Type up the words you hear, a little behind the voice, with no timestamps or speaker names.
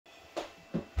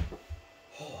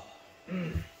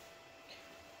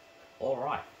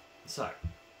Alright, so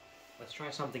let's try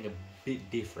something a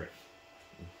bit different,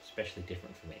 especially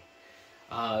different for me.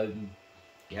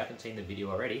 If you haven't seen the video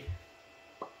already,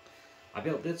 I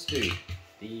built this dude,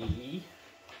 the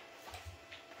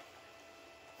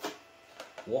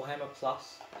Warhammer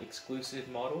Plus exclusive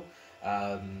model,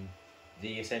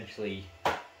 the essentially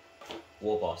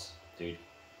Warboss dude,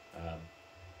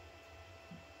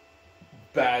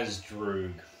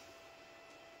 Bazdrogg.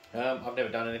 I've never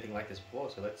done anything like this before,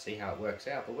 so let's see how it works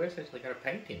out. But we're essentially going to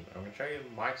paint him. I'm going to show you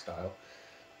my style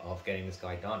of getting this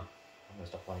guy done. I'm going to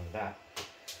stop playing with that.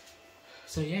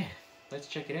 So yeah, let's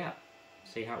check it out.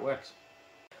 See how it works.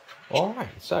 Alright,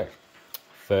 so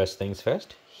first things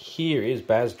first. Here is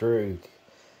Bazdrogg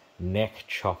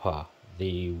Nekk-Choppa,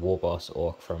 the Warboss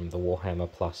orc from the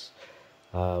Warhammer Plus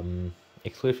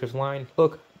exclusive line.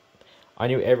 Look, I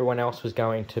knew everyone else was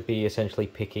going to be essentially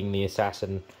picking the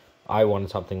assassin. I wanted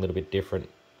something a little bit different.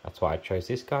 That's why I chose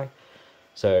this guy.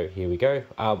 So here we go.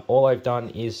 All I've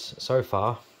done is, so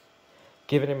far,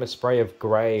 given him a spray of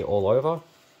grey all over.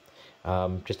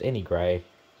 Just any grey,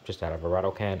 just out of a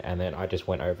rattle can. And then I just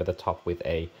went over the top with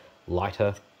a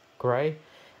lighter grey.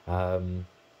 Look,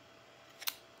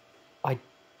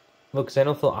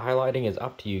 Xenothill highlighting is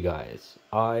up to you guys.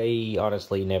 I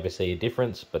honestly never see a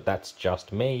difference, but that's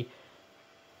just me.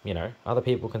 You know, other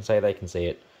people can say they can see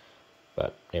it.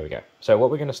 But there we go. So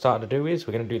what we're going to start to do is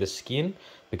we're going to do the skin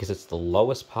because it's the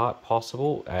lowest part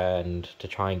possible, and to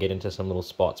try and get into some little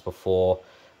spots before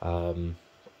doing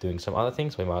some other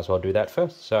things, we might as well do that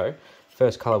first. So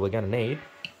first color we're going to need,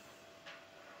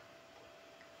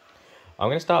 I'm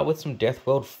going to start with some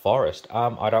Deathworld Forest.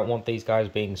 I don't want these guys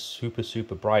being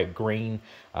super bright green,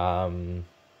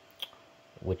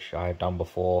 which I've done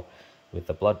before with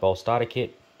the Blood Bowl starter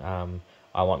kit.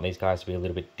 I want these guys to be a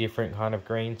little bit different kind of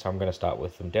green, so I'm going to start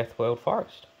with some Deathworld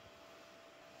Forest.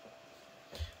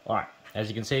 Alright, as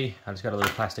you can see, I've just got a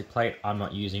little plastic plate. I'm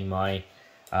not using my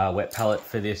wet palette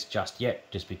for this just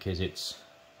yet, just because it's...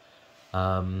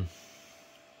 well,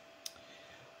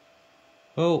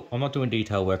 I'm not doing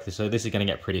detail work, so this is going to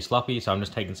get pretty sloppy, so I'm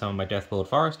just taking some of my Deathworld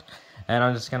Forest, and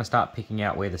I'm just going to start picking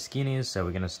out where the skin is, so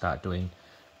we're going to start doing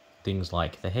things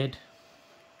like the head.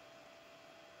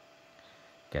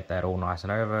 Get that all nice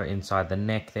and over, inside the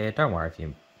neck there. Don't worry if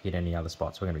you hit any other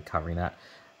spots, we're going to be covering that.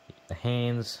 The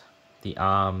hands, the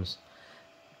arms,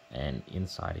 and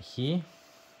inside of here.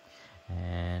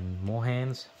 And more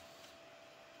hands.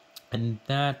 And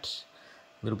that,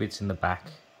 little bits in the back,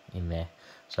 in there.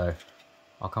 So,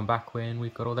 I'll come back when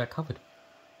we've got all that covered.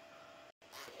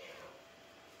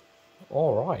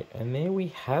 Alright, and there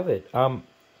we have it.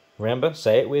 Remember,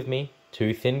 say it with me.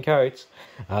 2 thin coats.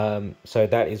 So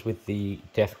that is with the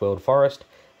Deathworld Forest,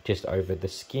 just over the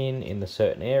skin in the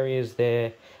certain areas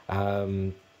there.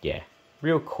 Yeah,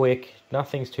 real quick,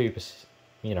 nothing's too,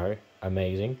 you know,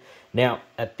 amazing. Now,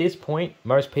 at this point,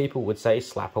 most people would say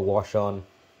slap a wash on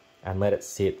and let it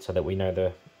sit so that we know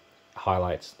the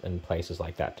highlights and places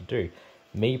like that to do.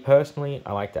 Me personally,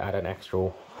 I like to add an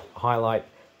extra highlight,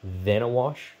 then a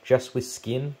wash, just with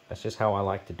skin. That's just how I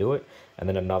like to do it. And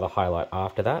then another highlight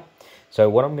after that. So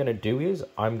what I'm going to do is,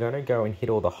 I'm going to go and hit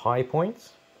all the high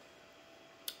points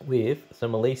with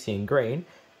some Elysian green,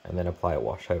 and then apply a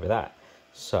wash over that.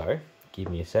 So,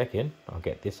 give me a second, I'll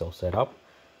get this all set up,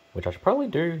 which I should probably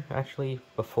do, actually,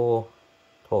 before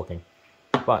talking.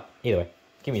 But, either way,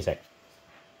 give me a sec.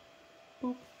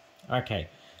 Boop. Okay,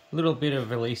 a little bit of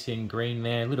Elysian green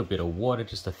there, a little bit of water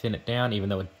just to thin it down, even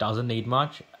though it doesn't need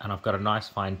much. And I've got a nice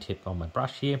fine tip on my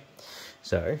brush here.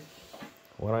 So,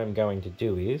 what I'm going to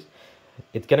do is,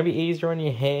 it's going to be easier on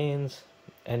your hands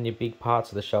and your big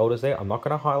parts of the shoulders there. I'm not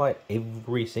going to highlight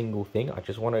every single thing. I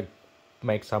just want to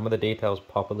make some of the details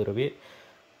pop a little bit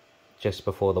just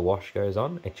before the wash goes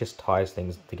on. It just ties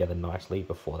things together nicely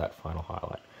before that final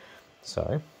highlight.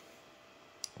 So,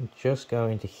 I'm just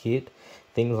going to hit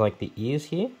things like the ears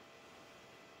here,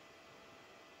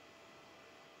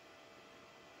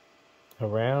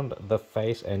 around the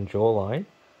face and jawline.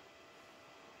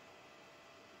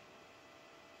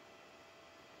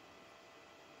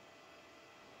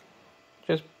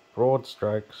 Just broad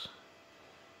strokes.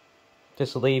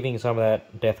 Just leaving some of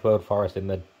that Deathworld Forest in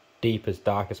the deepest,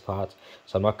 darkest parts.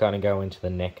 So I'm not going to go into the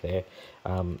neck there.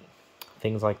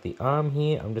 Things like the arm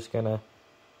here, I'm just going to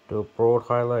do a broad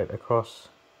highlight across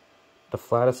the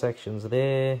flatter sections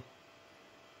there.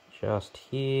 Just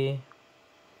here.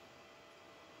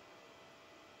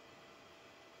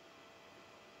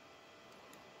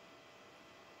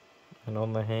 And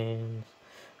on the hands.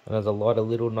 And there's a lot of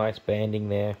little nice banding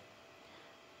there.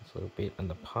 Just a little bit in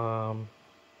the palm.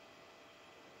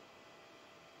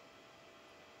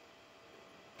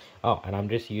 Oh, and I'm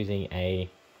just using a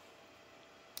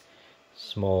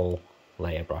small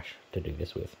layer brush to do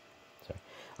this with. So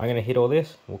I'm going to hit all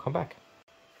this, we'll come back.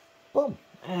 Boom.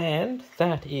 And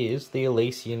that is the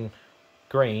Elysian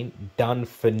green done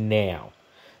for now.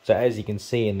 So as you can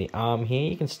see in the arm here,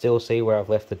 you can still see where I've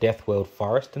left the Deathworld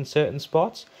Forest in certain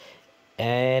spots.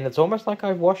 And it's almost like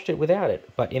I've washed it without it.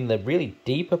 But in the really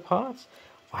deeper parts,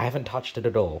 I haven't touched it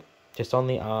at all. Just on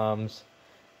the arms,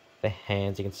 the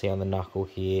hands, you can see on the knuckle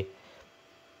here,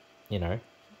 you know,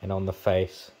 and on the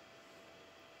face.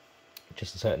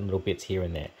 Just certain little bits here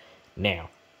and there. Now,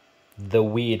 the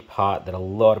weird part that a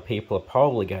lot of people are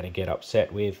probably going to get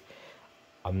upset with,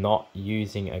 I'm not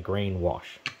using a green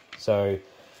wash. So,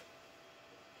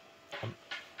 I'm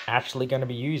actually going to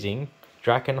be using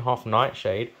Drakenhof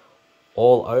Nightshade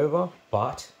all over,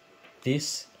 but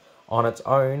this on its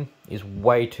own is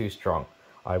way too strong.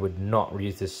 I would not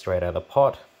use this straight out of the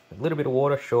pot. A little bit of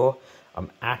water, sure.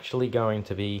 I'm actually going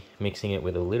to be mixing it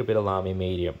with a little bit of Lamy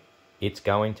Medium. It's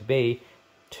going to be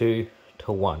 2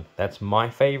 to 1. That's my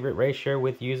favorite ratio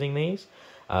with using these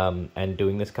and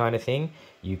doing this kind of thing.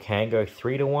 You can go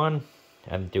 3 to 1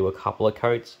 and do a couple of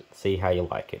coats, see how you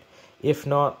like it. If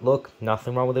not, look,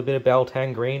 nothing wrong with a bit of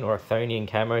Beltane Green or a Thonian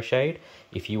Camo shade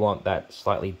if you want that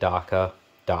slightly darker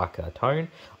tone.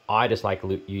 I just like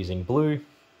using blue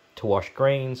to wash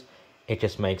greens. It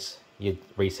just makes your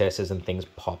recesses and things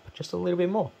pop just a little bit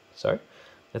more. So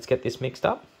let's get this mixed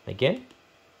up. Again,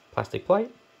 plastic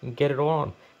plate and get it all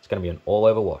on. It's going to be an all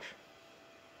over wash.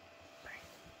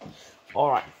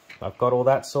 Alright, I've got all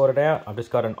that sorted out. I've just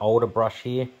got an older brush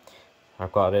here.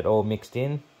 I've got it all mixed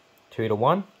in, 2 to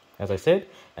 1, as I said.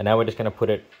 And now we're just going to put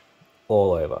it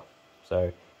all over.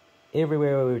 So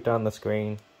everywhere where we've done the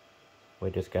screen,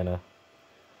 we're just going to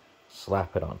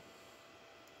slap it on.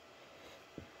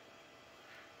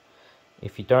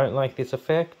 If you don't like this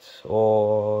effect,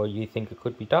 or you think it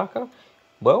could be darker,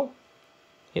 well,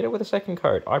 hit it with a second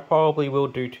coat. I probably will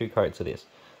do 2 coats of this.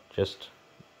 Just,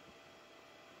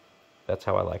 that's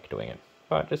how I like doing it.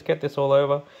 But just get this all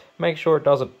over. Make sure it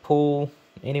doesn't pull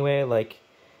anywhere, like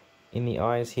in the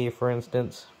eyes here, for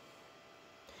instance.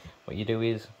 What you do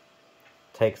is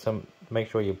take some, make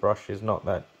sure your brush is not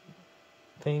that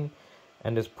thing,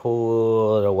 and just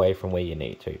pull it away from where you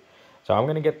need to. So I'm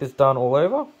going to get this done all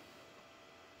over,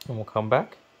 and we'll come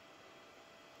back,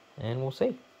 and we'll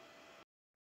see.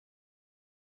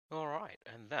 Alright,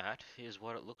 and that is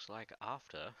what it looks like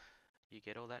after you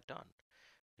get all that done.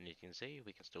 And you can see,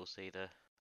 we can still see the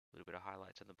little bit of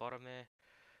highlights in the bottom there,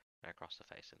 and across the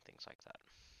face and things like that.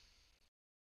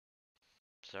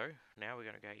 So, now we're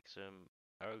going to get some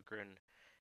Ogren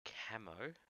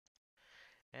Camo,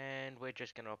 and we're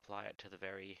just going to apply it to the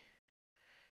very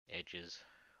edges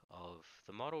of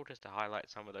the model, just to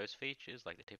highlight some of those features,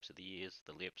 like the tips of the ears,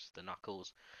 the lips, the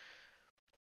knuckles,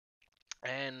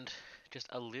 and just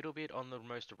a little bit on the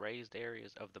most raised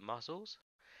areas of the muscles.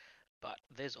 But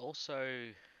there's also,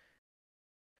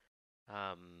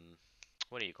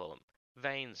 what do you call them?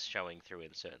 Veins showing through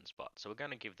in certain spots. So we're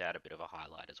going to give that a bit of a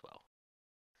highlight as well.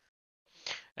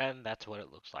 And that's what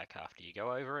it looks like after you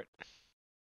go over it.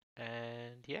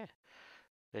 And yeah,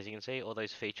 as you can see, all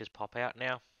those features pop out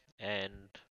now and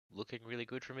looking really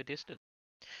good from a distance.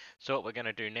 So what we're going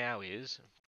to do now is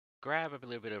grab a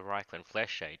little bit of Reikland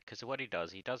Flesh Shade, because what he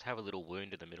does have a little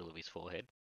wound in the middle of his forehead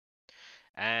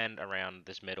and around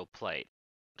this metal plate.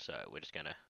 So we're just going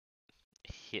to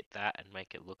hit that and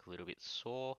make it look a little bit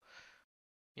sore,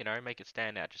 you know, make it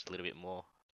stand out just a little bit more.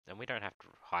 And we don't have to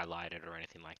highlight it or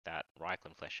anything like that.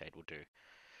 Reikland Flesh Shade will do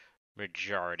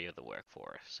majority of the work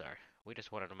for us. So we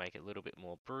just wanted to make it a little bit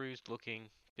more bruised looking,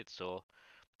 bit sore.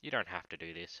 You don't have to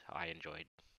do this. I enjoyed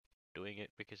doing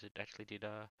it because it actually did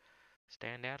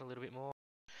stand out a little bit more.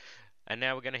 And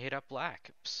now we're going to hit up black.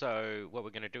 So what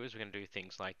we're going to do is we're going to do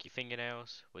things like your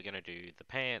fingernails, we're going to do the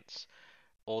pants,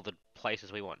 all the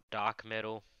places we want dark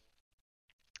metal,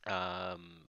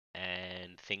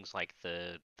 and things like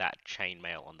that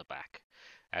chainmail on the back,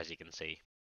 as you can see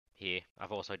here.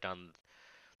 I've also done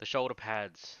the shoulder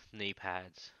pads, knee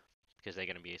pads, because they're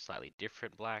going to be a slightly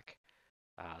different black.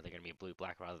 They're going to be a blue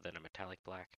black rather than a metallic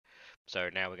black. So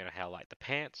now we're going to highlight the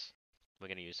pants. We're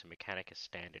going to use some Mechanicus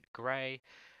Standard Grey.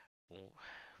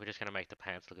 We're just going to make the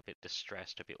pants look a bit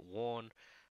distressed, a bit worn.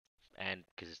 And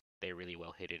because they're really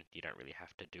well hidden, you don't really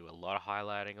have to do a lot of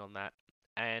highlighting on that.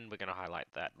 And we're going to highlight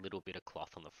that little bit of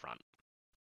cloth on the front.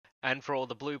 And for all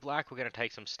the blue black, we're going to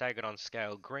take some staggered on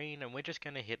scale green, and we're just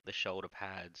going to hit the shoulder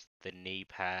pads, the knee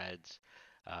pads,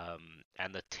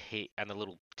 and the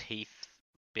little teeth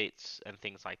bits and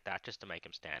things like that, just to make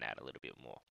them stand out a little bit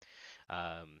more.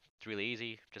 It's really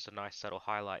easy, just a nice subtle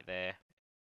highlight there,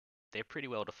 they're pretty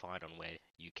well defined on where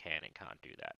you can and can't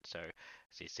do that. So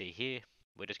as you see here,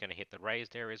 we're just going to hit the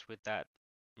raised areas with that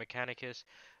Mechanicus.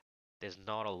 There's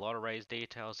not a lot of raised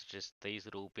details, just these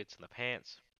little bits in the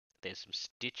pants. There's some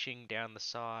stitching down the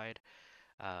side.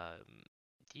 Um,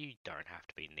 you don't have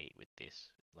to be neat with this.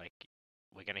 Like,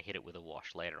 we're going to hit it with a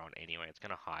wash later on anyway. It's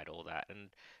going to hide all that. And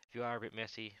if you are a bit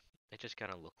messy, it's just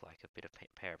going to look like a bit of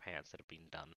pair of pants that have been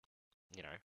done, you know,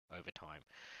 over time.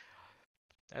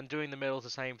 And doing the metal's the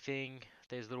same thing.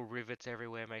 There's little rivets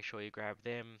everywhere. Make sure you grab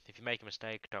them. If you make a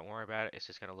mistake, don't worry about it. It's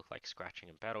just going to look like scratching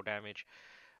and battle damage.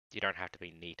 You don't have to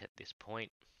be neat at this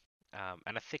point.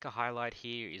 And a thicker highlight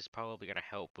here is probably going to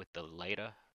help with the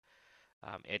later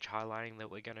edge highlighting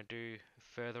that we're going to do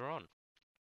further on.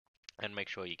 And make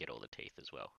sure you get all the teeth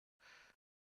as well.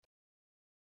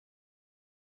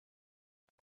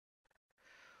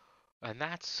 And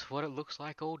that's what it looks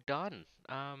like all done.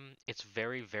 It's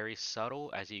very, very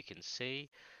subtle, as you can see.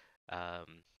 As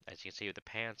you can see with the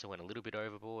pants, I went a little bit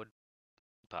overboard.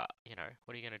 But, you know,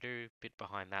 what are you going to do? Bit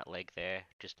behind that leg there,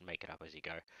 just make it up as you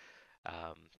go.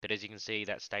 But as you can see,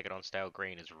 that staggered on stale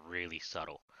green is really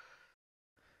subtle.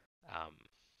 Um,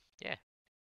 yeah,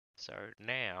 so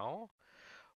now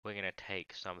we're going to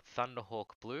take some Thunderhawk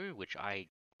blue, which I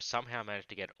somehow managed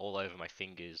to get all over my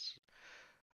fingers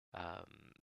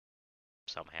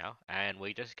somehow, and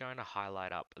we're just going to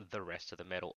highlight up the rest of the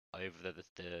metal over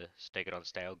the staggered on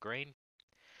stale green.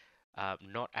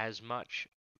 Not as much,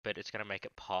 but it's going to make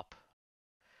it pop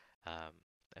um,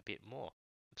 a bit more.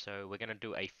 So we're going to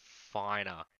do a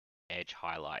finer edge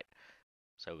highlight,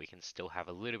 so we can still have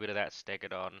a little bit of that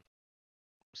stegodon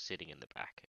sitting in the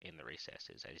back in the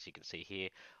recesses. As you can see here,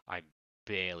 I'm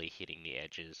barely hitting the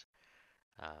edges,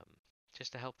 um,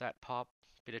 just to help that pop,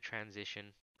 bit of transition.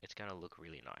 It's going to look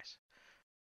really nice.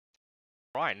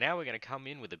 Right, now we're going to come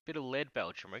in with a bit of lead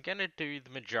belcher, and we're going to do the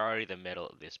majority of the metal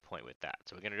at this point with that.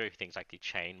 So we're going to do things like the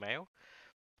chainmail,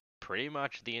 pretty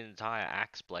much the entire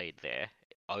axe blade there,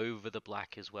 over the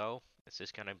black as well. It's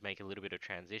just going to make a little bit of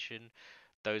transition.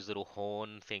 Those little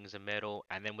horn things are metal,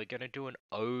 and then we're going to do an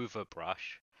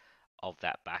overbrush of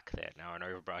that back there. Now an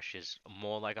overbrush is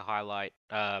more like a highlight,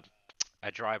 a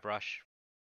dry brush,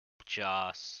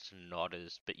 just not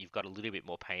as, but you've got a little bit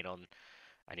more paint on,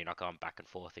 and you're not going back and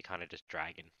forth. You're kind of just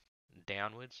dragging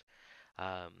downwards,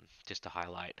 just to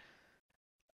highlight,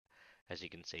 as you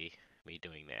can see me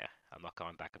doing there. I'm not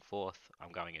going back and forth.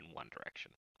 I'm going in one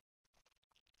direction.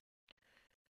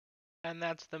 And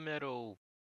that's the metal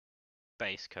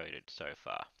base coated so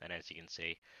far. And as you can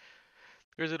see,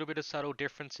 there's a little bit of subtle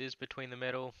differences between the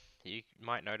metal. You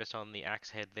might notice on the axe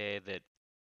head there that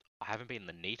I haven't been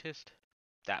the neatest.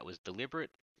 That was deliberate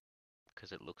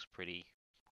because it looks pretty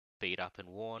beat up and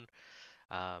worn.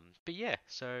 But yeah,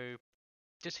 so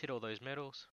just hit all those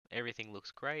metals. Everything looks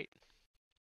great.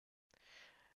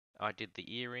 I did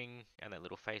the earring and that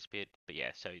little face bit, but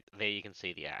yeah, so there you can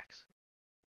see the axe.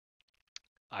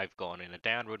 I've gone in a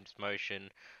downwards motion.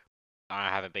 I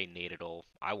haven't been neat at all.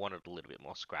 I wanted a little bit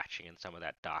more scratching and some of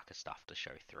that darker stuff to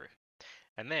show through.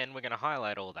 And then we're going to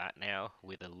highlight all that now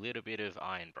with a little bit of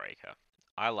Ironbreaker.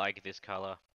 I like this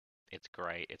color. It's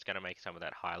great. It's going to make some of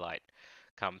that highlight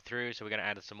come through. So we're going to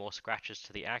add some more scratches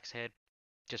to the axe head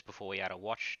just before we add a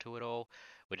wash to it all.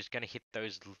 We're just going to hit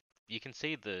those. You can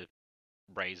see the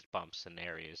raised bumps and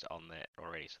areas on there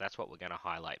already. So that's what we're going to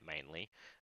highlight mainly.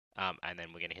 And then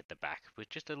we're going to hit the back with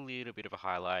just a little bit of a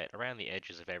highlight around the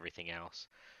edges of everything else,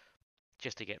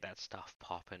 just to get that stuff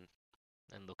popping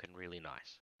and looking really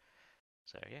nice.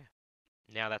 So yeah,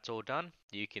 now that's all done,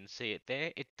 you can see it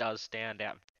there. It does stand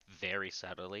out very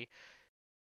subtly,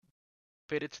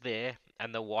 but it's there,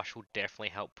 and the wash will definitely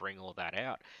help bring all that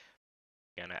out.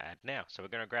 Gonna add now. So we're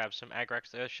gonna grab some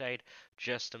Agrax Earthshade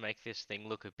just to make this thing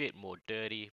look a bit more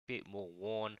dirty, a bit more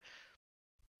worn.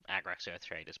 Agrax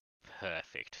Earthshade is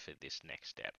perfect for this next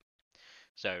step.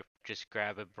 So just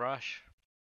grab a brush,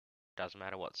 doesn't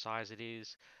matter what size it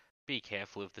is. Be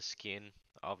careful of the skin,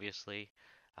 obviously.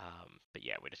 But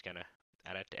yeah, we're just gonna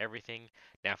add it to everything.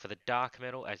 Now for the dark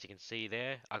metal, as you can see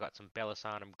there, I got some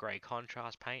Belisarium grey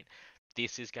contrast paint.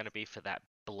 This is going to be for that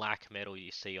black metal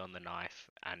you see on the knife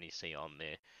and you see on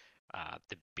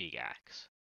the big axe.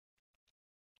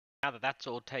 Now that that's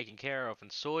all taken care of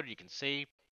and sorted, you can see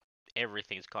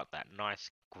everything's got that nice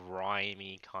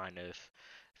grimy kind of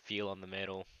feel on the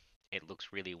metal. It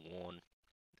looks really worn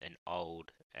and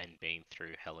old and been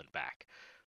through hell and back.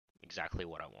 Exactly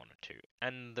what I wanted to.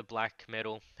 And the black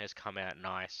metal has come out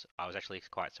nice. I was actually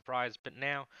quite surprised, but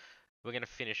now we're going to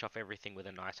finish off everything with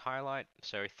a nice highlight.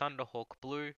 So Thunderhawk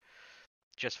blue,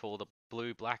 just for the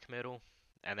blue black metal,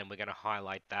 and then we're going to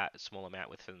highlight that a small amount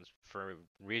with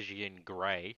Phrygian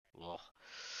grey. Ugh.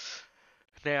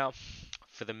 Now,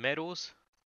 for the metals,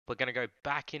 we're going to go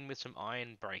back in with some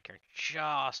Iron Breaker.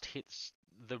 Just hits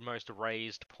the most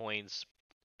raised points,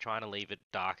 trying to leave it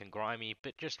dark and grimy,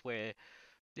 but just where,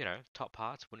 you know, top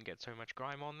parts wouldn't get so much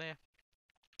grime on there.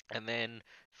 And then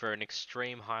for an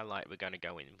extreme highlight, we're going to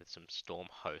go in with some Storm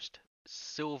Host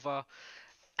Silver,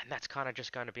 and that's kind of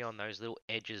just going to be on those little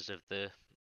edges of the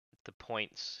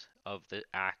points of the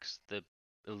axe, a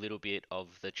little bit of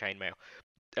the chainmail,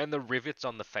 and the rivets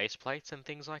on the faceplates and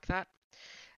things like that,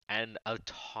 and a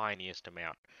tiniest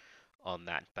amount on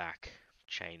that back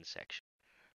chain section.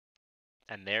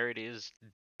 And there it is,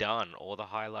 done. All the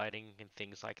highlighting and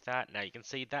things like that. Now you can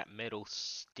see that metal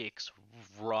sticks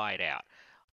right out.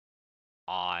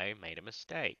 I made a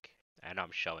mistake, and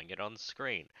I'm showing it on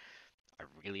screen. I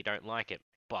really don't like it,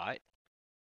 but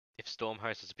if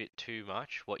Stormhost is a bit too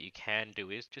much, what you can do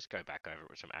is just go back over it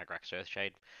with some Agrax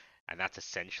Earthshade, and that's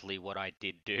essentially what I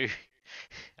did do.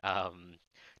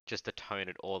 Just to tone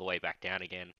it all the way back down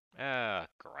again.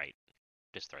 Great.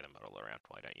 Just throw the metal around,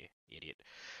 why don't you, idiot?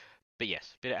 But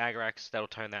yes, bit of Agrax, that'll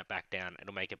tone that back down.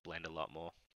 It'll make it blend a lot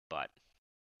more. But,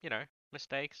 you know,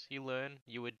 mistakes, you learn,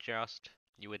 you adjust,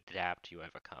 you adapt, you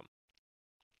overcome.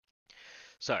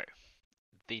 So,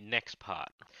 the next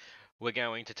part. We're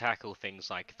going to tackle things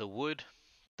like the wood,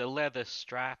 the leather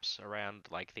straps around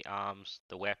like the arms,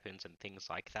 the weapons and things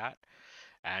like that.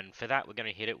 And for that, we're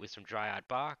going to hit it with some dryad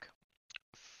bark.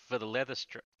 For the leather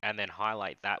and then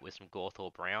highlight that with some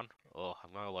Gawthor brown. Oh,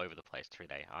 I'm all over the place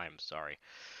today. I am sorry.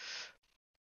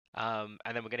 And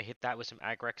then we're going to hit that with some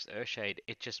Agrax Earthshade.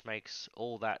 It just makes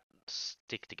all that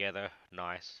stick together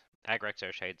nice. Agrax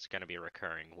Earthshade's going to be a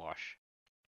recurring wash.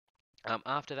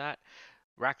 After that,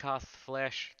 Raktarth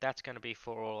Flesh, that's going to be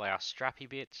for all our strappy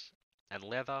bits. And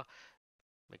leather,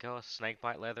 because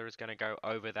Snakebite Leather is going to go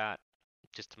over that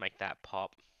just to make that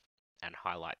pop and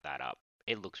highlight that up.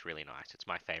 It looks really nice. It's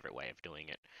my favorite way of doing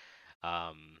it.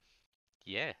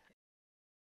 Yeah.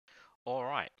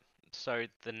 Alright, so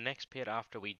the next bit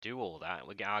after we do all that,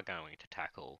 we are going to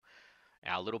tackle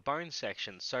our little bone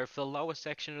section. So for the lower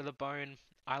section of the bone,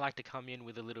 I like to come in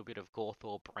with a little bit of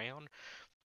Gawthor brown,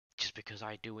 just because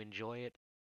I do enjoy it.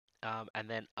 And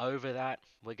then over that,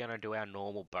 we're going to do our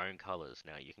normal bone colors.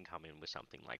 Now you can come in with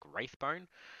something like Wraithbone,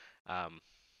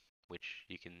 which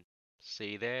you can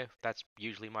see there. That's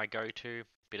usually my go-to.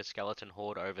 Bit of Skeleton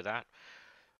Horde over that.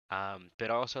 But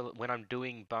also, when I'm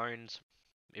doing bones,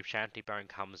 if Shanty Bone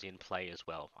comes in play as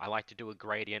well. I like to do a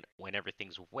gradient when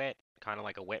everything's wet, kind of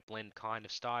like a wet blend kind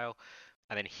of style,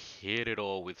 and then hit it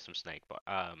all with some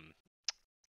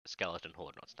Skeleton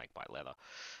Horde, not Snakebite Leather.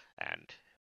 And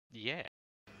yeah.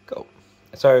 Cool.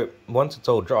 So once it's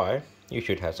all dry, you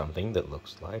should have something that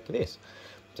looks like this.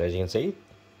 So as you can see,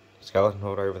 Skeleton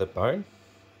Horde over the bone,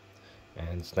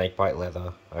 and Snakebite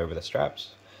Leather over the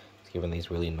straps. Giving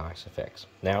these really nice effects.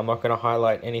 Now I'm not going to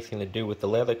highlight anything to do with the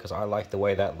leather because I like the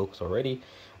way that looks already.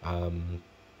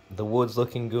 The wood's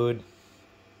looking good,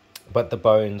 but the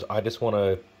bones, I just want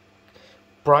to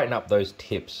brighten up those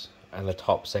tips and the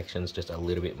top sections just a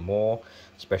little bit more,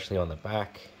 especially on the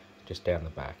back, just down the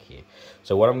back here.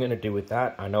 So what I'm going to do with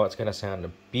that, I know it's going to sound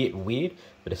a bit weird,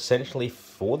 but essentially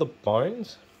for the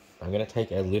bones, I'm going to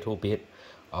take a little bit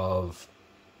of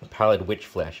Pallid Witch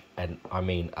Flesh, and I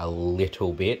mean a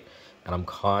little bit, and I'm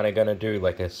kind of going to do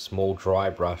like a small dry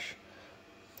brush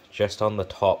just on the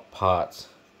top parts,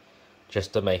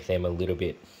 just to make them a little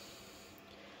bit,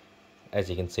 as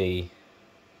you can see,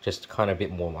 just kind of a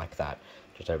bit more like that,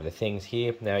 just over the things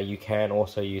here. Now you can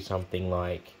also use something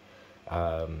like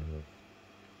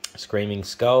Screaming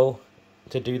Skull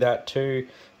to do that too.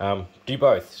 Do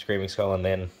both, Screaming Skull and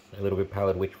then a little bit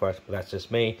Pallid Witch Flesh, but that's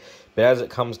just me. But as it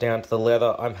comes down to the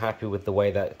leather, I'm happy with the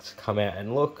way that's come out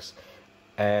and looks,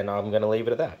 and I'm going to leave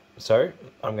it at that. So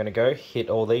I'm going to go hit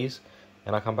all these,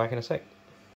 and I'll come back in a sec.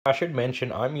 I should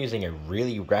mention I'm using a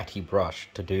really ratty brush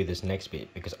to do this next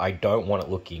bit, because I don't want it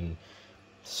looking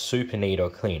super neat or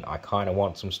clean. I kind of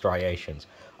want some striations.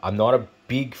 I'm not a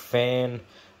big fan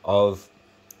of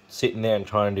sitting there and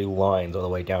trying to do lines all the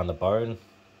way down the bone.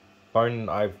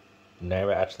 I've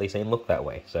never actually seen look that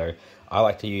way, so I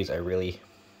like to use a really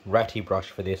ratty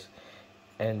brush for this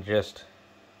and just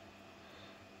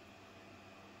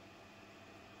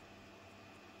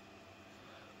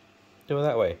do it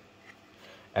that way.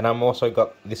 And I'm also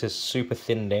got, this is super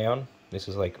thin down, this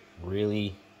is like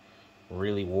really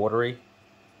watery,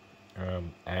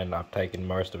 and I've taken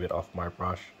most of it off my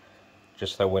brush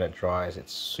just so when it dries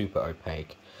it's super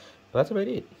opaque. But that's about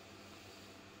it.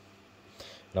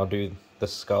 And I'll do the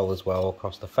skull as well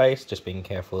across the face, just being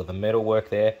careful of the metal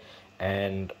work there.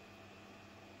 And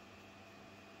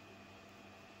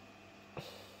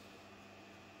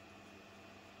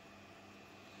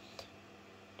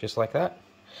just like that.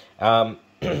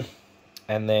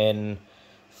 And then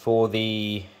for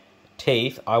the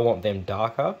teeth, I want them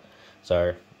darker,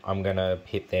 so I'm going to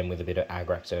hit them with a bit of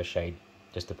Agrax Earthshade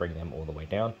just to bring them all the way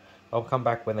down. I'll come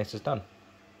back when this is done.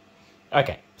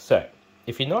 Okay, so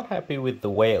if you're not happy with the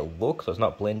way it looks, or it's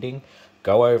not blending,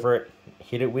 go over it,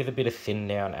 hit it with a bit of thin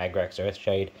down Agrax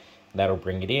Earthshade, that'll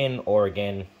bring it in, or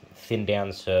again, thin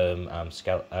down some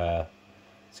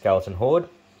Skeleton Horde,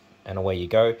 and away you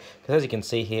go. Because as you can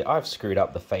see here, I've screwed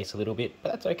up the face a little bit,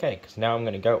 but that's okay, because now I'm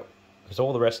going to go, because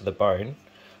all the rest of the bone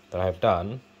that I've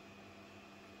done,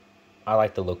 I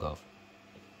like the look of.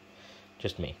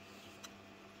 Just me.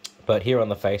 But here on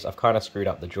the face, I've kind of screwed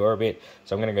up the jaw a bit,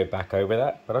 so I'm going to go back over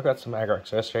that. But I've got some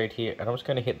Agrax Earthshade here, and I'm just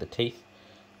going to hit the teeth.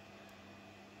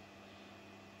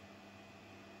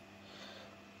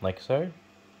 Like so.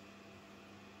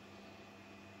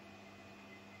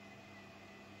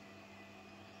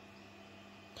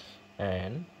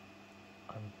 And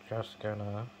I'm just going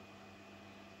to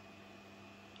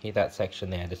hit that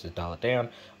section there, just to dull it down.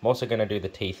 I'm also going to do the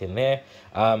teeth in there.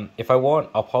 If I want,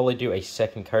 I'll probably do a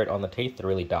second coat on the teeth to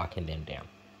really darken them down.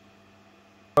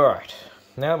 Alright,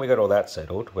 now we got all that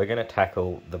settled, we're going to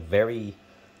tackle the very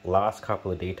last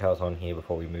couple of details on here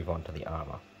before we move on to the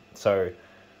armor. So,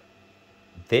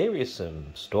 there is some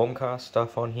Stormcast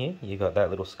stuff on here. You got that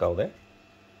little skull there.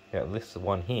 You got this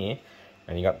one here,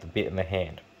 and you got the bit in the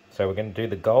hand. So we're going to do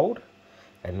the gold,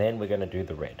 and then we're going to do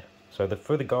the red. So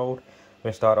for the gold, we're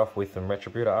going to start off with some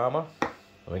Retributor armor.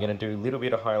 We're going to do a little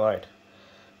bit of highlight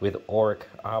with Auric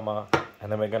armor,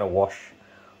 and then we're going to wash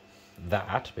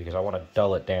that, because I want to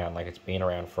dull it down like it's been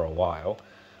around for a while,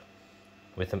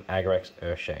 with some Agrax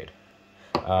Earthshade.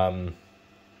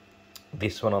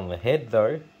 This one on the head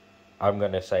though, I'm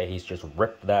going to say he's just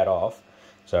ripped that off,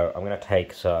 so I'm going to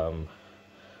take some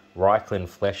Reikland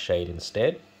Flesh Shade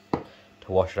instead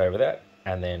to wash it over that,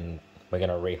 and then we're going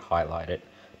to re-highlight it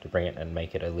to bring it and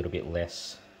make it a little bit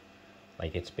less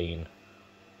like it's been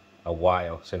a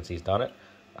while since he's done it,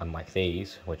 unlike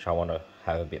these, which I want to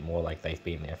have a bit more like they've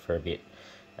been there for a bit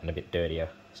and a bit dirtier,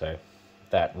 so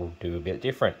that will do a bit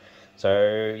different.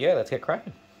 So yeah, let's get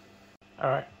cracking.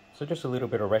 Alright, so just a little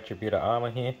bit of Retributor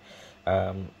armor here.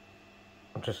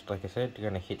 Just like I said, you're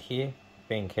going to hit here,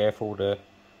 being careful to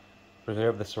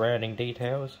preserve the surrounding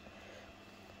details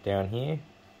down here.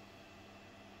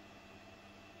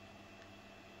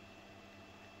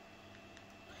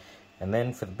 And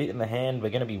then for the bit in the hand, we're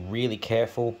going to be really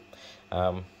careful,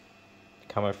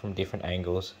 coming from different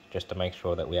angles, just to make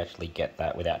sure that we actually get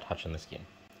that without touching the skin.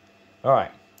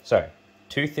 Alright, so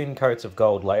 2 thin coats of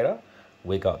gold later,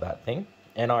 we got that thing,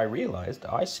 and I realised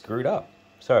I screwed up.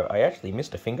 So I actually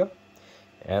missed a finger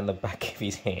and the back of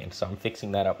his hand, so I'm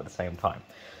fixing that up at the same time.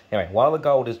 Anyway, while the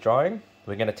gold is drying,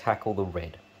 we're going to tackle the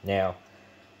red. Now,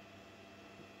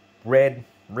 red,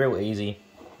 real easy.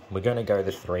 We're going to go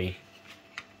the 3.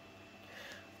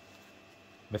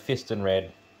 Mephiston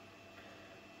Red,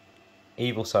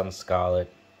 Evil Sun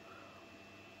Scarlet,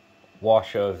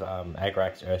 wash of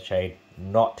Agrax Earthshade,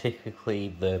 not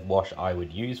typically the wash I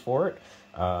would use for it.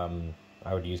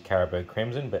 I would use Caribou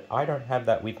Crimson, but I don't have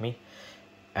that with me.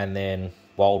 And then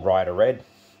Wild Rider Red,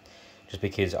 just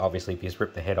because obviously if you just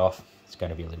rip the head off, it's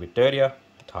going to be a little bit dirtier.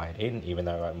 Tie it in, even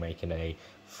though I'm making a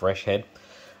fresh head.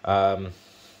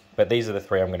 But these are the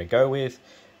 3 I'm going to go with.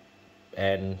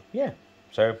 And yeah,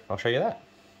 so I'll show you that.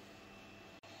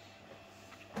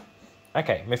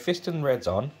 Okay, Mephiston Red's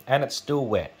on, and it's still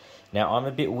wet. Now, I'm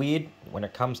a bit weird when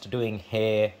it comes to doing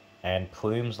hair and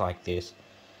plumes like this,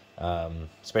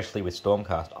 especially with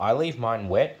Stormcast. I leave mine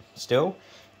wet still,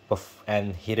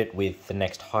 and hit it with the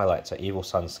next highlight, so Evil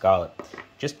Sun Scarlet.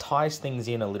 Just ties things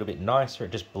in a little bit nicer,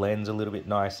 it just blends a little bit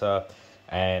nicer,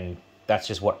 and that's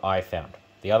just what I found.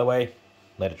 The other way,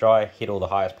 let it dry, hit all the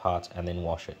highest parts, and then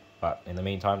wash it. But in the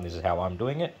meantime, this is how I'm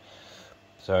doing it.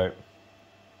 So,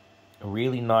 a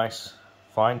really nice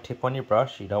fine tip on your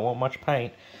brush, you don't want much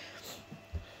paint.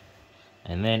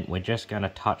 And then we're just going to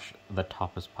touch the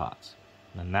toppest parts.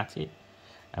 And that's it.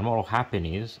 And what will happen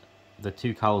is, the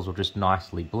 2 colours will just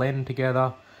nicely blend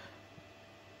together.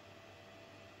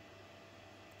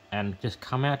 And just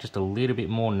come out just a little bit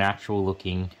more natural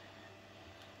looking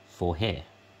for hair.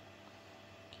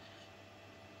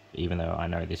 Even though I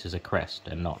know this is a crest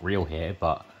and not real hair,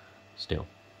 but still.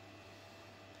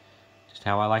 Just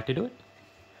how I like to do it.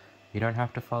 You don't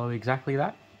have to follow exactly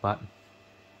that, but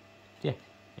yeah,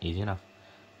 easy enough.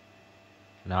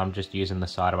 Now I'm just using the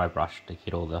side of my brush to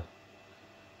hit all the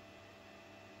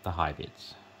high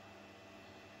bits.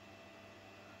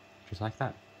 Just like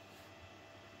that.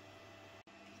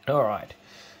 Alright,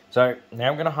 so now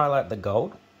I'm going to highlight the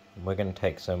gold. We're going to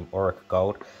take some Auric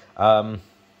Gold.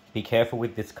 Be careful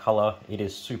with this color. It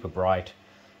is super bright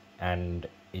and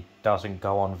it doesn't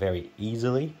go on very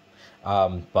easily,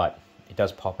 but it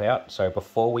does pop out. So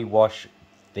before we wash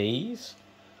these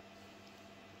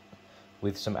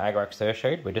with some Agrax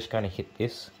Earthshade, we're just going to hit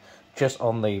this just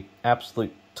on the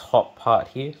absolute top part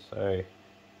here. So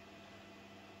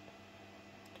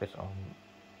just on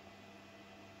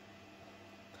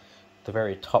the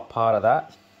very top part of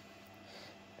that,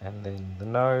 and then the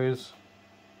nose,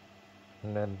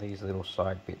 and then these little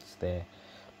side bits there,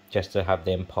 just to have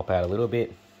them pop out a little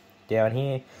bit. Down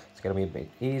here, it's going to be a bit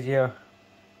easier.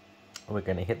 We're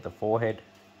going to hit the forehead,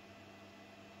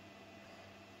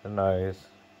 the nose,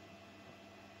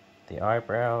 the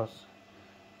eyebrows,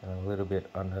 and a little bit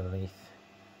underneath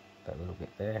that little bit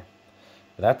there.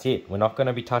 But that's it. We're not going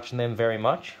to be touching them very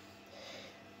much.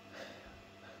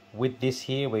 With this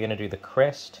here, we're going to do the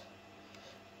crest,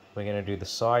 we're going to do the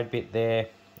side bit there,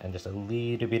 and just a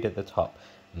little bit at the top.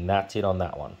 And that's it on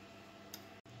that one.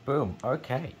 Boom.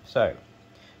 Okay, so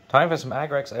time for some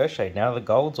Agrax Earthshade. Now the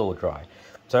gold's all dry.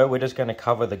 So we're just going to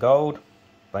cover the gold.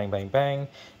 Bang, bang, bang.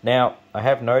 Now, I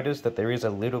have noticed that there is a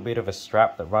little bit of a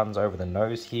strap that runs over the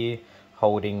nose here,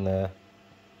 holding the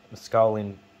skull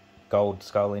in, gold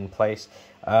skull in place.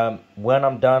 When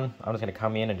I'm done, I'm just going to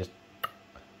come in and just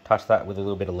touch that with a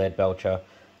little bit of lead belcher,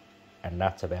 and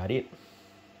that's about it.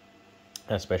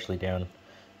 Especially down,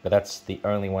 but that's the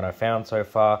only one I found so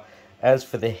far. As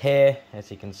for the hair,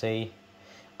 as you can see,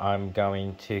 I'm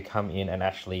going to come in and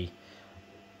actually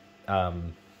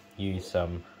use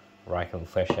some Reikland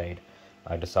Fleshshade.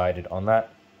 I decided on that,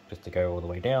 just to go all the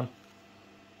way down.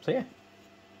 So yeah,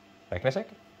 back in a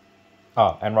second.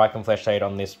 Oh, and Reikland Fleshshade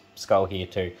on this skull here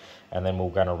too, and then we're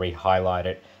going to re-highlight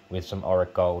it with some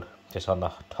Auric Gold, just on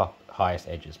the top highest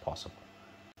edges possible.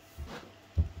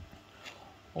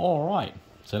 Alright,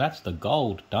 so that's the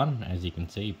gold done, as you can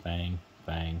see. Bang,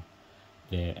 bang,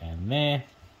 there and there.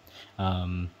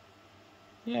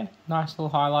 Yeah, nice little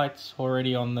highlights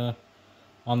already on the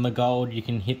gold. You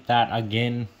can hit that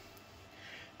again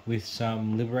with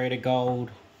some Liberator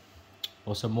Gold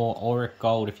or some more Auric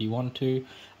Gold if you want to.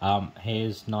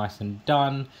 Hair's nice and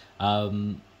done.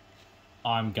 I'm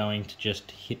going to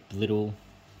just hit the little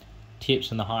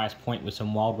tips and the highest point with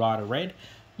some Wild Rider Red.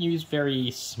 Use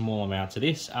very small amounts of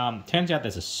this. Turns out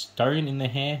there's a stone in the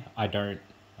hair. I don't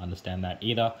understand that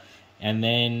either. And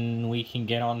then we can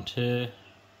get on to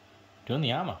doing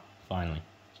the armor finally.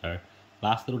 So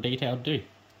last little detail to do.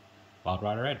 Wild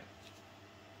Rider Red.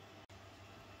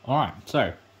 Alright,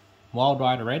 so Wild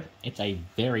Rider Red. It's a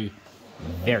very,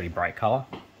 very bright color.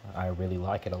 I really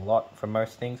like it a lot for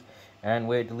most things. And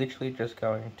we're literally just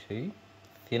going to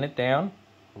thin it down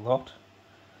a lot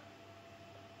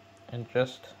and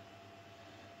just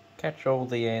catch all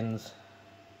the ends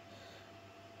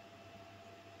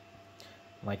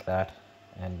like that,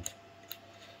 and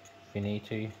if you need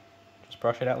to, just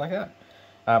brush it out like that.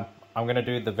 I'm going to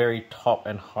do the very top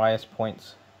and highest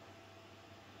points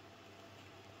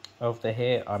of the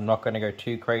hair. I'm not going to go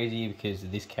too crazy because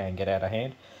this can get out of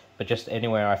hand, but just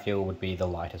anywhere I feel would be the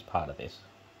lightest part of this.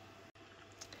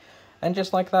 And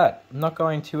just like that, I'm not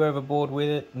going too overboard with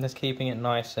it, I'm just keeping it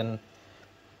nice and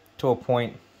to a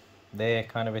point there,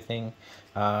 kind of a thing.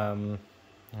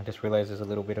 I just realized there's a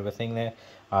little bit of a thing there.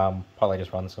 Probably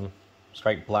just run some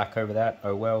straight black over that.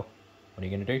 Oh well, what are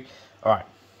you going to do? Alright,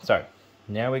 so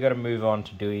now we got to move on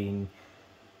to doing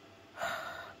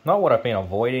not what I've been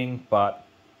avoiding, but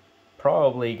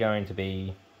probably going to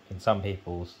be in some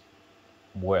people's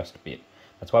worst bit.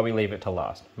 That's why we leave it to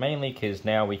last. Mainly because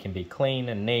now we can be clean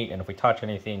and neat, and if we touch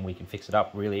anything, we can fix it up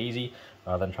really easy,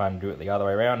 rather than trying to do it the other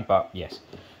way around. But yes,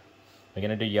 we're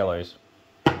going to do yellows.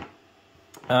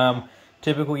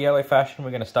 Typical yellow fashion,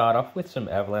 we're going to start off with some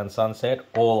Avalanche Sunset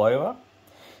all over.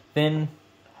 Then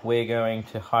we're going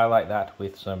to highlight that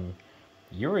with some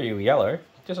Uriel yellow,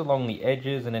 just along the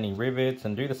edges and any rivets,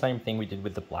 and do the same thing we did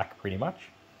with the black pretty much.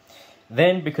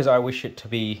 Then, because I wish it to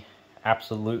be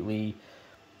absolutely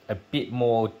a bit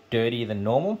more dirty than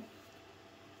normal,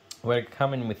 we're going to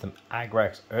come in with some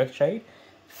Agrax Earthshade,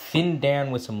 thinned down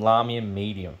with some Lamia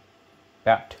Medium,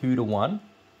 about 2 to 1,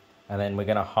 and then we're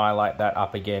going to highlight that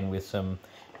up again with some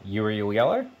Uriel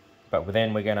Yellow, but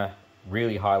then we're going to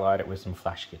really highlight it with some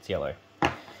Flash Kits Yellow,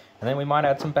 and then we might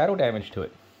add some battle damage to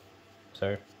it.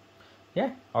 So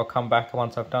yeah, I'll come back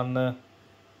once I've done the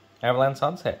Avalanche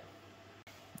Sunset.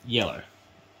 Yellow.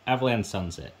 Avalanche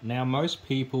Sunset. Now, most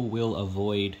people will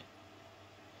avoid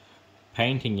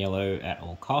painting yellow at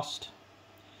all cost.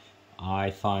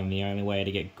 I find the only way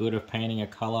to get good at painting a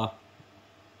colour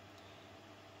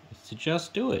is to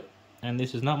just do it. And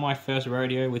this is not my first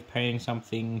rodeo with painting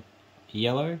something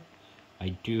yellow. I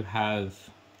do have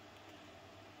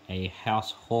a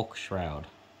House Hawk Shroud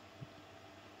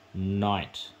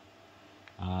Knight,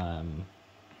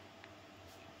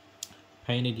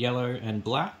 painted yellow and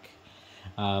black,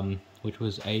 which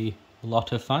was a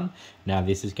lot of fun. Now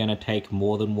this is going to take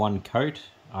more than one coat.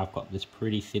 I've got this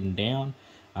pretty thin down.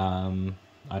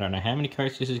 I don't know how many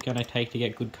coats this is going to take to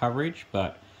get good coverage,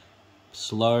 but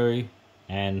slow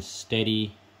and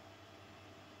steady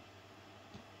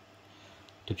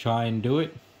to try and do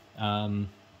it. But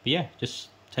yeah, just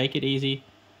take it easy,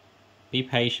 be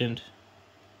patient,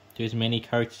 do as many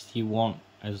coats as you want,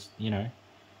 as you know,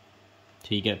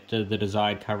 till you get to the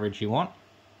desired coverage you want.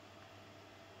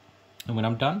 And when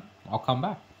I'm done, I'll come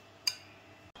back.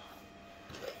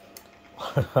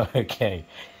 Okay,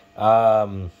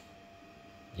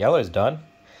 yellow's done.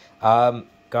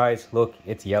 Guys, look,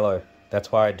 it's yellow. That's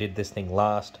why I did this thing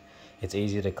last. It's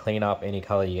easier to clean up any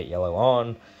color you get yellow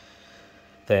on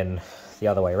than the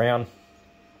other way around.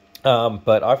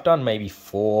 But I've done maybe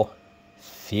 4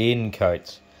 thin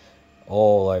coats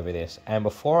all over this. And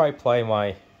before I apply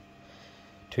my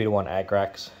 2-to-1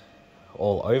 Agrax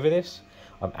all over this,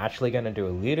 I'm actually going to do a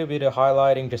little bit of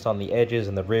highlighting just on the edges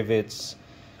and the rivets,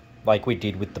 like we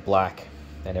did with the black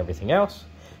and everything else.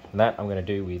 And that I'm going to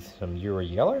do with some Euro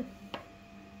Yellow.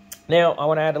 Now, I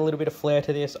want to add a little bit of flair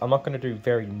to this. I'm not going to do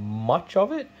very much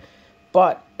of it,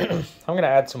 but I'm going to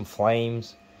add some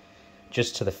flames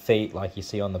just to the feet like you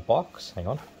see on the box. Hang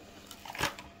on.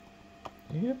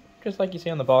 Yep, just like you see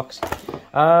on the box.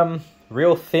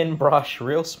 Real thin brush,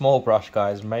 real small brush,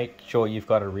 guys. Make sure you've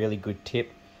got a really good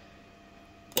tip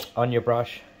on your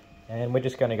brush. And we're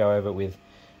just going to go over it with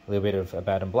a little bit of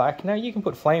Abaddon Black. Now, you can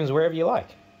put flames wherever you like.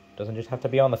 It doesn't just have to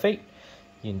be on the feet.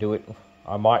 You can do it.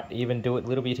 I might even do it a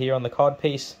little bit here on the cod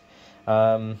piece.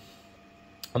 I'm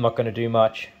not going to do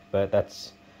much, but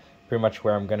that's pretty much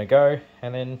where I'm going to go.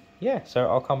 And then, yeah, so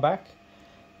I'll come back.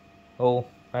 Well,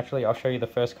 actually, I'll show you the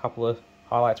first couple of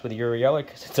highlights with the Euro Yellow,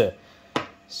 because it's a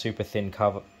super thin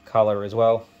color as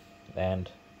well. And,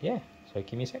 yeah, so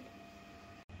give me a sec.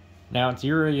 Now, it's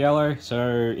Euro Yellow,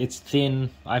 so it's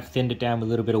thin. I've thinned it down with a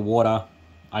little bit of water.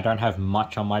 I don't have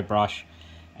much on my brush.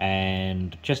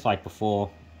 And just like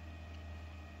before,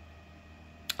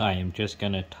 I am just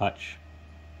going to touch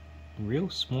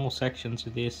real small sections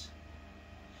of this,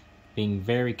 being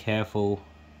very careful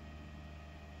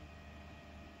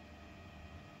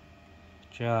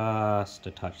just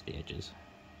to touch the edges.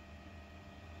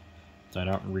 So I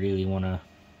don't really want to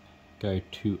go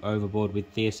too overboard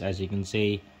with this. As you can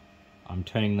see, I'm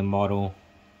turning the model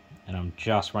and I'm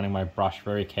just running my brush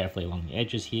very carefully along the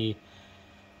edges here.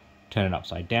 Turn it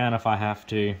upside down if I have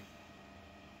to.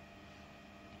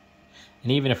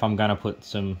 And even if I'm going to put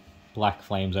some black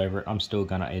flames over it, I'm still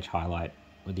going to edge highlight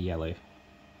with the yellow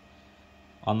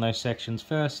on those sections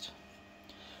first.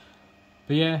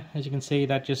 But yeah, as you can see,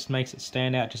 that just makes it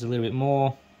stand out just a little bit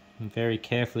more. I'm very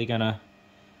carefully going to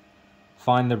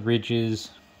find the ridges,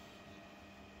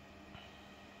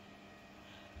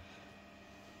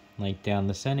 like down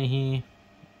the center here,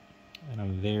 and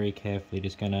I'm very carefully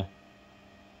just going to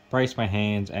brace my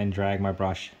hands and drag my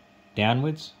brush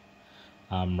downwards.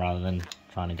 Rather than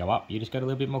trying to go up, you just got a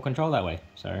little bit more control that way.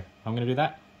 So I'm going to do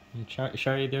that and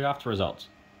show you the after results.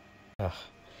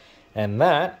 And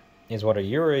that is what a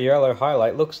Euro Yellow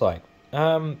highlight looks like.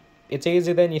 It's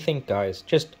easier than you think, guys.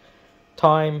 Just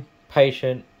time,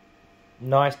 patient,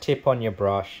 nice tip on your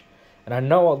brush. And I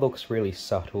know it looks really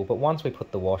subtle, but once we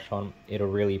put the wash on, it'll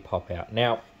really pop out.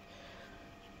 Now,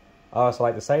 I also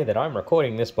like to say that I'm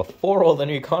recording this before all the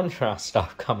new contrast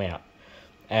stuff come out.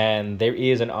 And there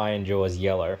is an Ironjawz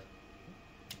yellow.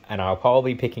 And I'll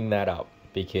probably be picking that up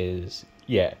because,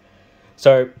 yeah.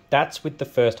 So that's with the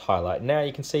first highlight. Now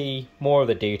you can see more of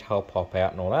the detail pop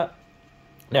out and all that.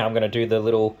 Now I'm going to do the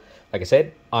little, like I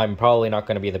said, I'm probably not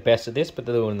going to be the best at this, but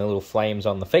doing the little flames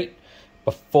on the feet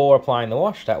before applying the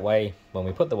wash. That way, when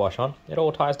we put the wash on, it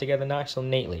all ties together nice and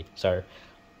neatly. So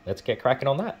let's get cracking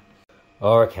on that.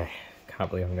 Okay, can't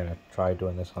believe I'm going to try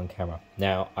doing this on camera.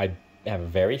 Now, I have a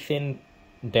very thin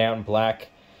down black,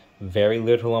 very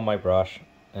little on my brush,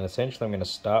 and essentially I'm going to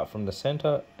start from the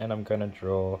center and I'm going to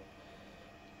draw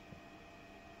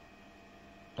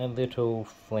a little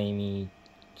flamey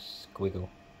squiggle,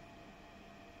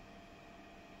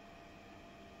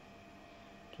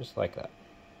 just like that,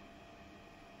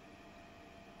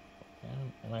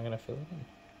 and I'm going to fill it in.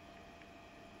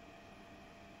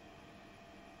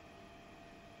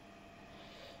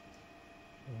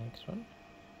 Next one.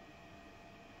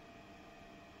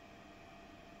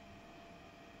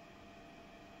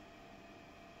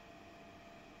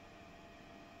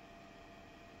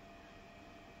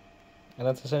 And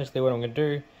that's essentially what I'm going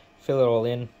to do, fill it all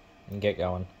in and get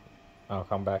going. I'll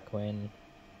come back when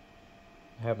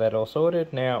I have that all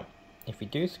sorted. Now, if you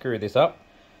do screw this up,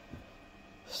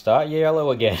 start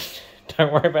yellow again.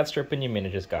 Don't worry about stripping your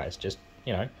miniatures, guys. Just,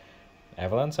 you know,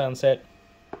 Avalon Sunset,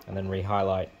 and then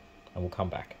re-highlight, and we'll come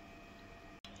back.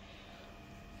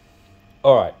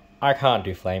 Alright, I can't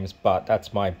do flames, but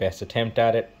that's my best attempt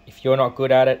at it. If you're not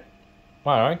good at it,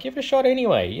 I don't know, give it a shot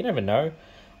anyway. You never know.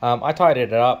 I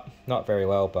tidied it up, not very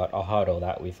well, but I'll hide all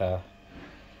that with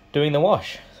doing the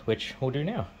wash, which we'll do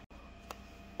now.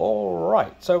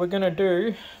 Alright, so we're going to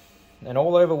do an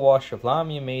all-over wash of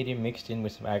Lamia Medium mixed in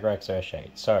with some Agrax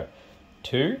Earthshade. So,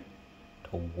 2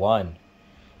 to 1.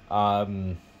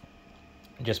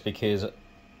 Just because,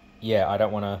 yeah, I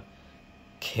don't want to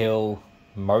kill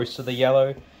most of the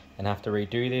yellow and have to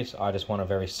redo this. I just want a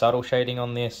very subtle shading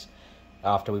on this.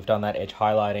 After we've done that edge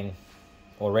highlighting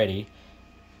already,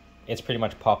 it's pretty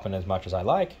much popping as much as I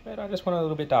like, but I just want a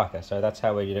little bit darker. So that's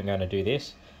how we're going to do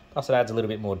this. Plus it adds a little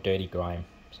bit more dirty grime.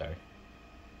 So,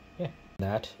 yeah.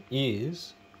 That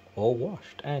is all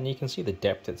washed. And you can see the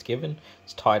depth it's given.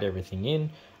 It's tied everything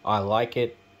in. I like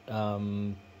it.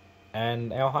 And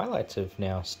our highlights have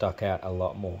now stuck out a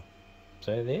lot more.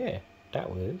 So there, that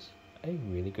was a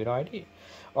really good idea.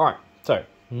 Alright, so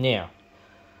now,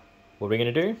 what are we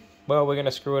going to do? Well, we're going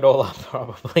to screw it all up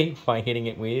probably by hitting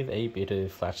it with a bit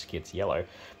of Flash Skits Yellow.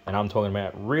 And I'm talking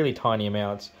about really tiny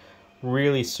amounts,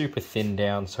 really super thin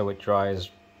down so it dries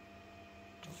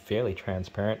fairly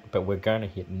transparent, but we're going to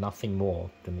hit nothing more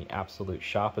than the absolute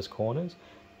sharpest corners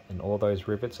and all those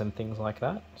rivets and things like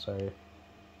that. So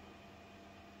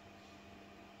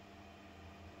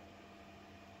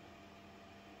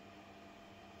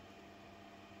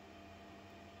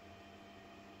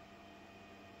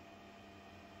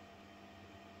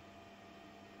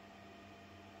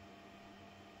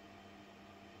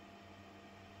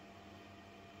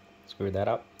screw that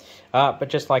up, but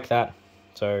just like that.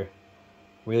 So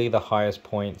really the highest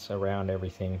points around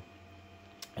everything,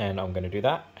 and I'm going to do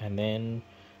that, and then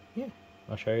yeah,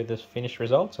 I'll show you the finished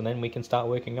results, and then we can start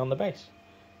working on the base.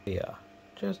 Yeah,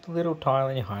 just a little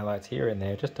tiny highlights here and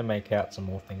there just to make out some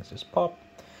more things just pop,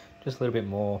 just a little bit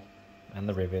more, and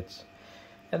the rivets,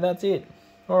 and that's it.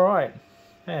 Alright,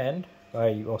 and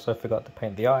I also forgot to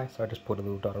paint the eye, so I just put a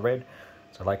little dot of red,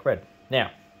 so I like red. Now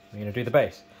we're going to do the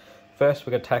base. First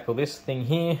we're going to tackle this thing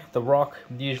here, the rock.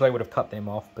 Usually I would have cut them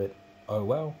off, but oh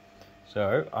well.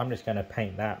 So I'm just going to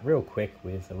paint that real quick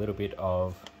with a little bit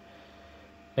of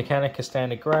Mechanica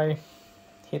Standard Grey.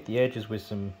 Hit the edges with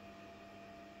some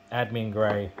Admin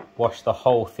Grey. Wash the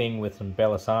whole thing with some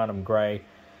Belissanum Grey.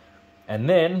 And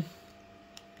then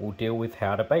we'll deal with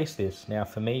how to base this. Now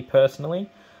for me personally,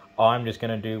 I'm just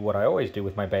going to do what I always do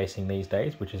with my basing these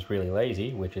days, which is really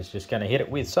lazy, which is just going to hit it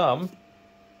with some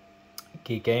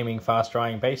Geek Gaming Fast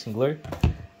Drying Basing Glue.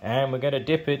 And we're going to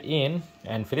dip it in,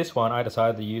 and for this one I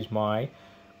decided to use my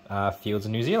Fields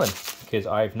of New Zealand, because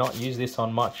I've not used this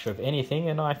on much of anything,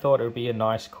 and I thought it would be a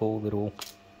nice cool little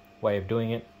way of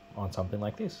doing it on something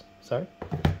like this. So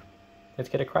let's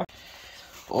get a crack.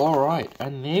 Alright,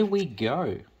 and there we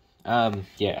go.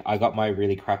 Yeah, I got my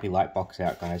really crappy light box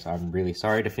out, guys. I'm really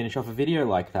sorry to finish off a video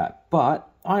like that, but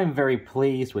I'm very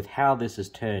pleased with how this has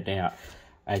turned out.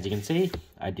 As you can see,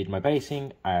 I did my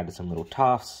basing, I added some little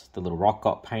tufts, the little rock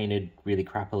got painted really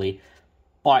crappily,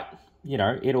 but, you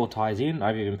know, it all ties in.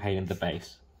 I've even painted the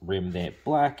base rim there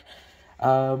black.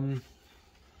 But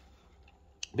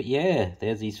yeah,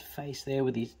 there's his face there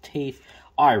with his teeth.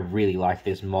 I really like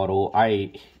this model.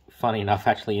 I, funny enough,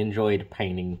 actually enjoyed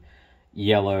painting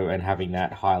yellow and having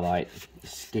that highlight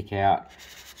stick out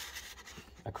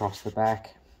across the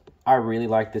back. I really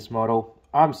like this model.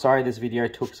 I'm sorry this video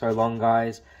took so long,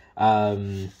 guys,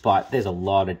 but there's a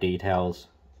lot of details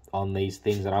on these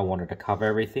things and I wanted to cover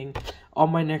everything.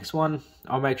 On my next one,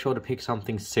 I'll make sure to pick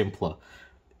something simpler.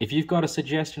 If you've got a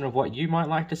suggestion of what you might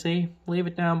like to see, leave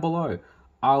it down below.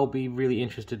 I'll be really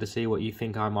interested to see what you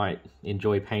think I might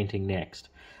enjoy painting next.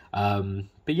 But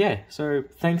yeah, so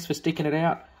thanks for sticking it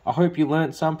out. I hope you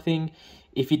learned something.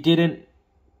 If you didn't,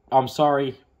 I'm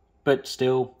sorry, but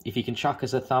still, if you can chuck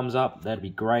us a thumbs up, that'd be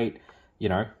great. You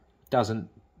know, doesn't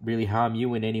really harm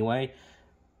you in any way.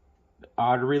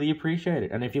 I'd really appreciate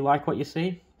it. And if you like what you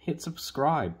see, hit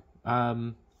subscribe.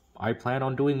 I plan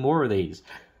on doing more of these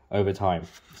over time.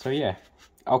 So yeah,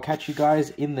 I'll catch you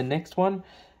guys in the next one.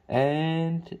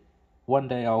 And one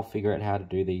day I'll figure out how to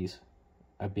do these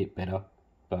a bit better.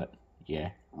 But yeah.